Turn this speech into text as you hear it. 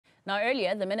Now,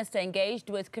 earlier, the minister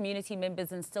engaged with community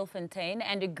members in Stilfontein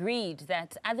and agreed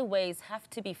that other ways have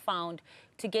to be found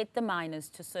to get the miners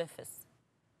to surface.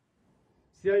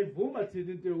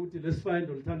 Let's find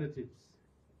alternatives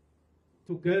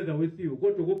together with you.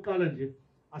 Go to Gokalanje,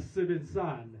 a seven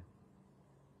son.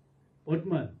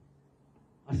 Otman,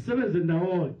 a seven in the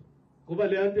world. Koba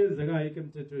Leante Zaga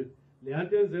Ekemtetu,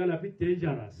 Leante Zagala bit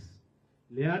dangerous.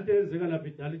 Leante Zagala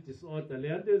bit disorder.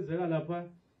 Leante Zagalapa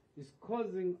is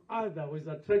causing is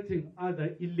attracting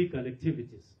other illegal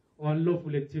activities or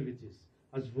unlawful activities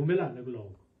as Vumela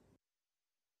Neglo.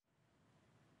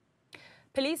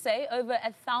 Police say over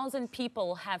 1,000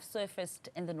 people have surfaced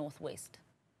in the northwest.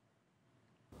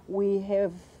 We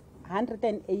have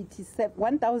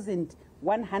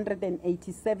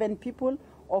 1,187 people,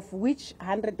 of which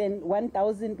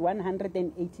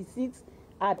 1,186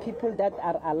 are people that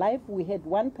are alive. We had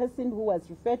one person who was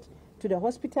referred to the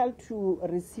hospital to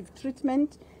receive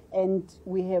treatment, and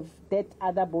we have that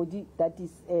other body that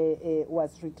is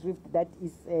was retrieved that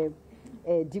is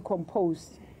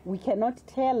decomposed. We cannot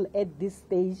tell at this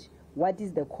stage what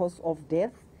is the cause of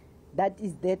death. That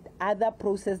is that other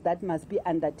process that must be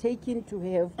undertaken to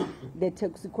have the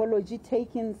toxicology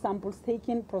taken, samples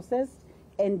taken, processed,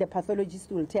 and the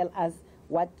pathologist will tell us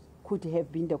what could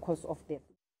have been the cause of death.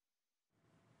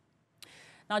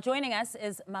 Now, joining us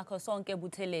is Makhosonke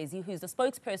Buthelezi, who's the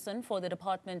spokesperson for the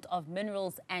Department of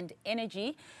Minerals and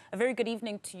Energy. A very good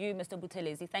evening to you, Mr.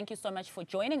 Buthelezi. Thank you so much for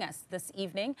joining us this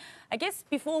evening. I guess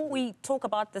before we talk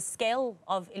about the scale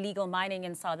of illegal mining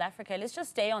in South Africa, let's just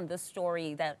stay on this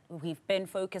story that we've been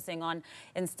focusing on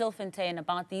in Stilfontein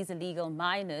about these illegal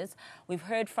miners. We've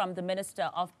heard from the Minister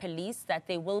of Police that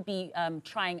they will be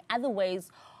trying other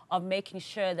ways of making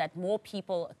sure that more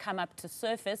people come up to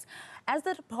surface. As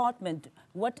the department,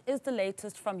 what is the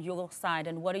latest from your side,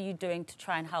 and what are you doing to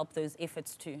try and help those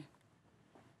efforts too?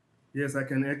 Yes, I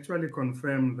can actually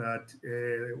confirm that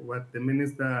what the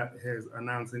minister has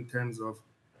announced in terms of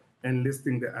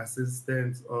enlisting the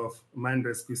assistance of mine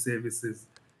rescue services,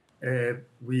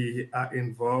 we are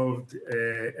involved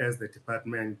as the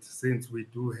department, since we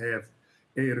do have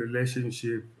a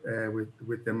relationship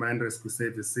with the mine rescue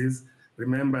services.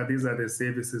 Remember, these are the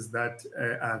services that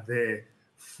are there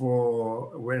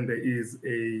for when there is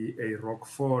a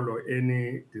rockfall or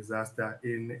any disaster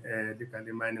in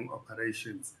legally mining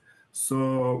operations.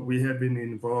 So we have been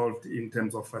involved in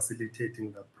terms of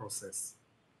facilitating that process.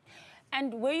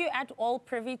 And were you at all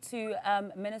privy to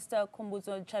Minister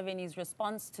Ntshavheni's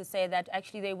response to say that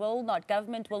actually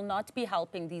government will not be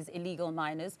helping these illegal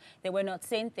miners? They were not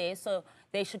sent there, so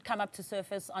they should come up to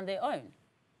surface on their own?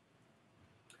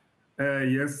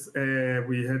 Yes,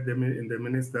 we had them in the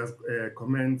minister's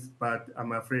comments, but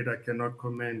I'm afraid I cannot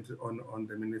comment on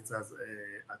the minister's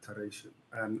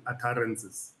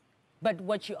utterances. But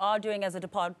what you are doing as a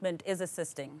department is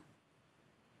assisting?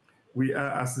 We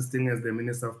are assisting, as the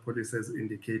Minister of Police has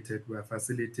indicated. We are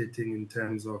facilitating in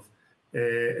terms of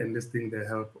enlisting the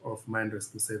help of mine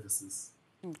rescue services.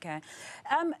 Okay.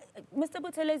 Mr.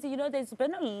 Buthelezi, you know, there's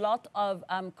been a lot of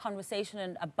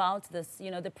conversation about this,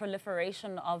 you know, the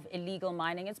proliferation of illegal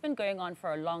mining. It's been going on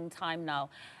for a long time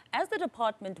now. As the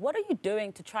department, what are you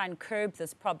doing to try and curb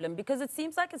this problem? Because it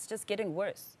seems like it's just getting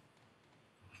worse.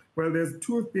 Well, there's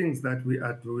two things that we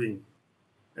are doing.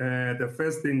 The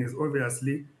first thing is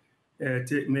obviously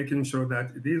making sure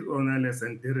that these ownerless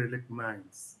and derelict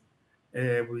mines,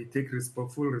 we take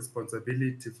full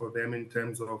responsibility for them in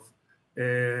terms of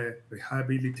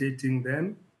rehabilitating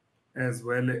them as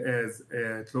well as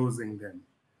closing them.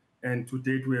 And to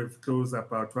date, we have closed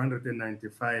about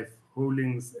 295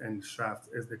 holings and shafts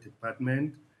as the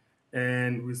department,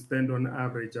 and we spend on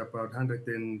average about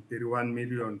 131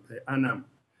 million per annum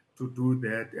to do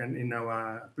that. And in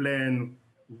our plan,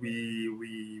 we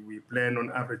plan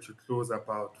on average to close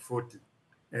about 40.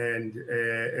 And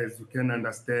as you can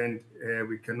understand,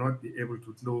 we cannot be able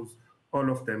to close all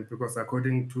of them, because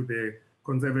according to the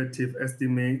conservative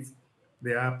estimates,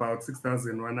 there are about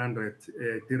 6,100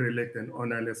 derelict and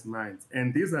ownerless mines.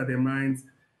 And these are the mines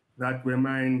that were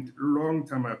mined long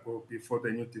time ago before the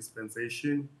new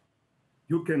dispensation.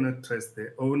 You cannot trust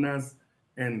the owners,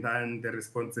 and then the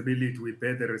responsibility, we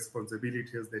bear the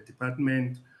responsibility as the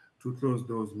department to close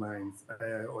those mines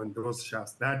on those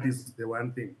shafts. That is the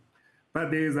one thing. But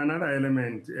there is another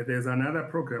element. There's another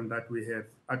program that we have,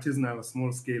 artisanal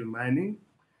small-scale mining.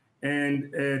 And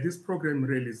this program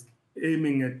really is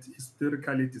aiming at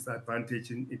historically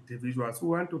disadvantaged individuals who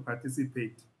want to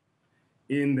participate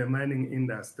in the mining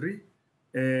industry.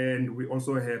 And we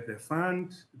also have the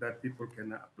fund that people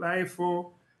can apply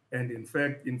for. And in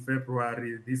fact, in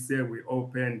February this year, we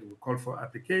called for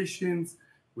applications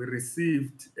we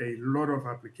received a lot of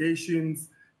applications,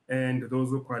 and those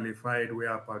who qualified were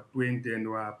about 20, and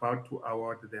we're about to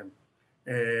award them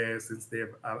since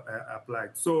they've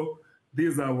applied. So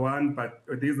these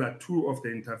are two of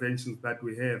the interventions that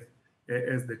we have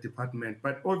as the department.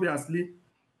 But obviously,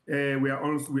 we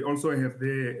also have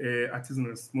the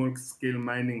artisanal small-scale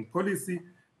mining policy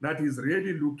that is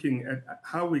really looking at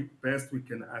how best we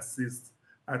can assist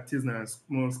artisanal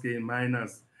small-scale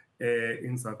miners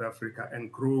in South Africa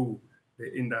and grow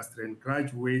the industry and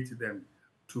graduate them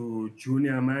to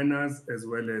junior miners as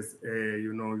well as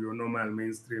your normal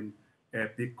mainstream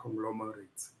big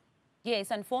conglomerates.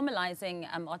 Yes, and formalizing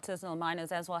artisanal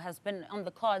miners as well has been on the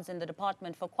cards in the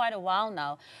department for quite a while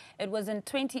now. It was in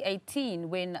 2018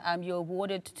 when you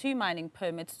awarded 2 mining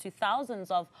permits to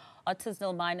thousands of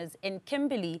artisanal miners in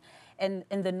Kimberley in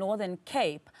the Northern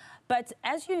Cape. But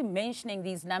as you're mentioning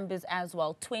these numbers as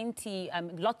well, 20,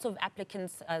 lots of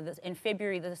applicants in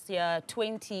February this year,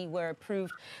 20 were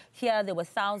approved. Here there were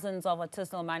thousands of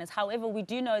artisanal miners. However, we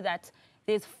do know that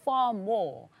there's far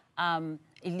more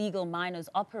illegal miners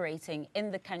operating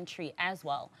in the country as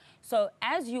well. So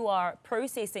as you are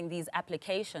processing these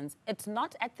applications, it's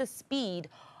not at the speed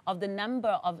of the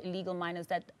number of illegal miners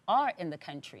that are in the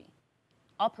country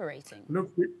operating.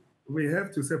 Look, we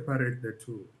have to separate the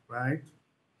two, right?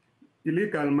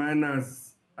 Illegal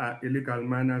miners are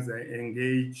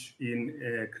engaged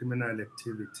in criminal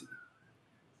activity.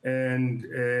 And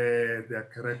they're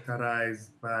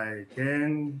characterized by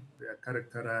gang, they're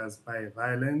characterized by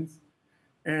violence.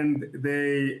 And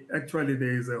there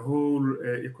is a whole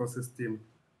ecosystem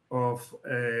of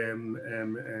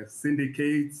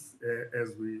syndicates,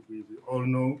 as we all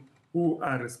know, who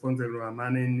are responsible for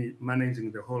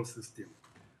managing the whole system.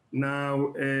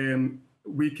 Now,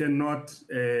 we cannot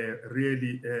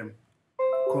really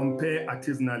compare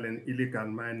artisanal and illegal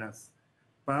miners.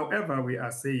 However, we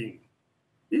are saying,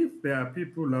 if there are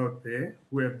people out there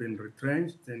who have been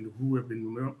retrenched and who have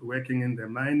been working in the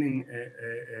mining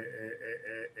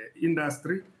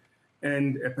industry,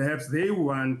 and perhaps they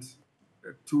want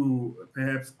to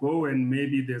perhaps go, and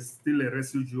maybe there's still a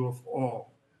residue of ore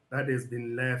that has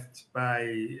been left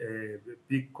by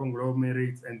big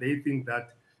conglomerates, and they think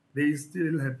that they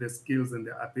still have the skills and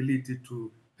the ability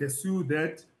to pursue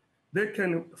that, they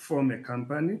can form a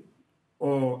company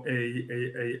or a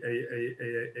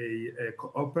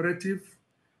cooperative,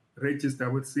 register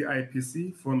with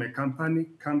CIPC, form a company,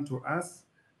 come to us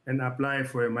and apply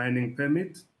for a mining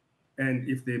permit. And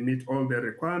if they meet all the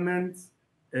requirements,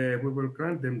 we will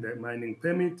grant them the mining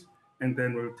permit, and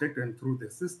then we'll take them through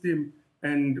the system,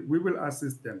 and we will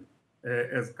assist them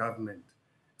as government.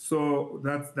 So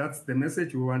that's the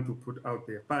message we want to put out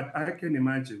there. But I can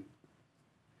imagine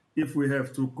if we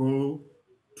have to go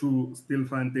to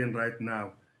Stilfontein right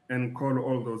now and call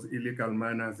all those illegal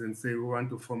miners and say we want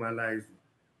to formalize.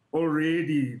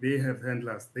 Already they have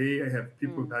handlers, they have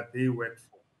people that they work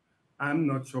for. I'm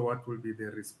not sure what will be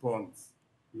the response,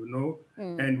 you know?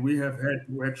 And we have had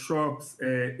workshops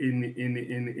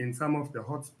in some of the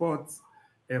hotspots.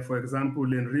 For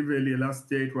example, in Rivoli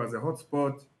last year, it was a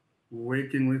hotspot,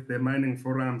 working with the mining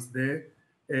forums there.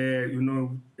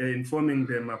 Informing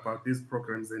them about these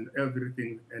programs and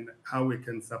everything and how we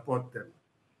can support them.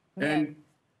 Yeah. And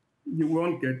you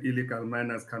won't get illegal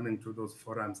miners coming to those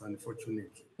forums,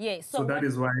 unfortunately. Yes. So that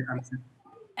is why I'm...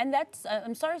 And that's,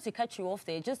 I'm sorry to cut you off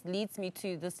there, it just leads me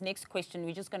to this next question.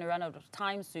 We're just going to run out of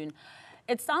time soon.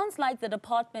 It sounds like the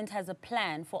department has a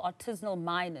plan for artisanal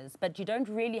miners, but you don't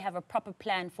really have a proper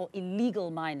plan for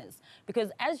illegal miners.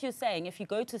 Because as you're saying, if you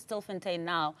go to Stilfontein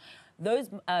now, those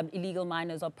illegal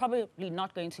miners are probably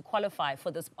not going to qualify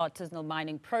for this artisanal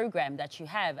mining program that you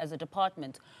have as a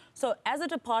department. So as a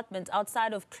department,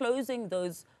 outside of closing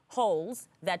those holes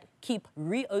that keep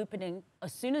reopening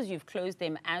as soon as you've closed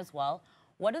them as well,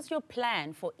 what is your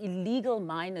plan for illegal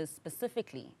miners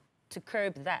specifically to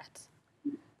curb that?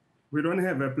 We don't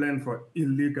have a plan for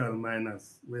illegal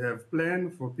miners. We have a plan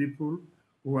for people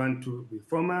who want to be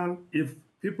formal. If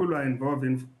people are involved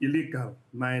in illegal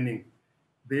mining,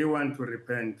 they want to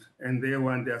repent, and they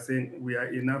are saying, we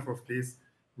are enough of this,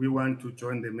 we want to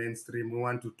join the mainstream, we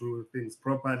want to do things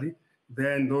properly,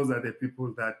 then those are the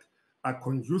people that are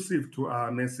conducive to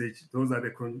our message. Those are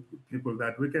the people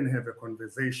that we can have a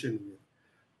conversation with.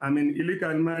 I mean,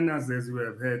 illegal miners, as we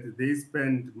have heard, they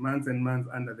spend months and months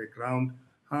under the ground.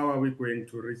 How are we going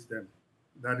to reach them?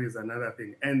 That is another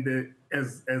thing. And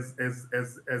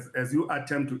as you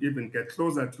attempt to even get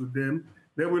closer to them,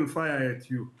 they will fire at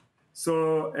you.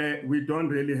 So we don't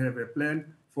really have a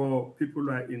plan for people who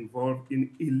are involved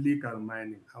in illegal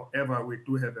mining. However, we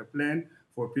do have a plan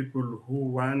for people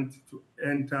who want to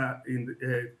enter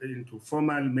into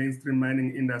formal mainstream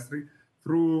mining industry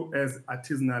through as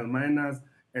artisanal miners,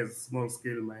 as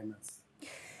small-scale miners.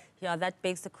 Yeah, that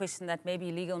begs the question that maybe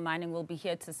illegal mining will be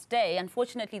here to stay.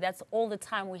 Unfortunately, that's all the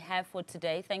time we have for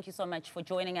today. Thank you so much for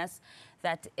joining us.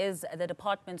 That is the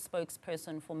department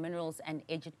spokesperson for Minerals and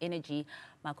Energy,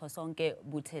 Makhosonke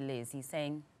Buthelezi,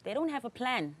 saying they don't have a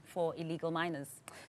plan for illegal miners.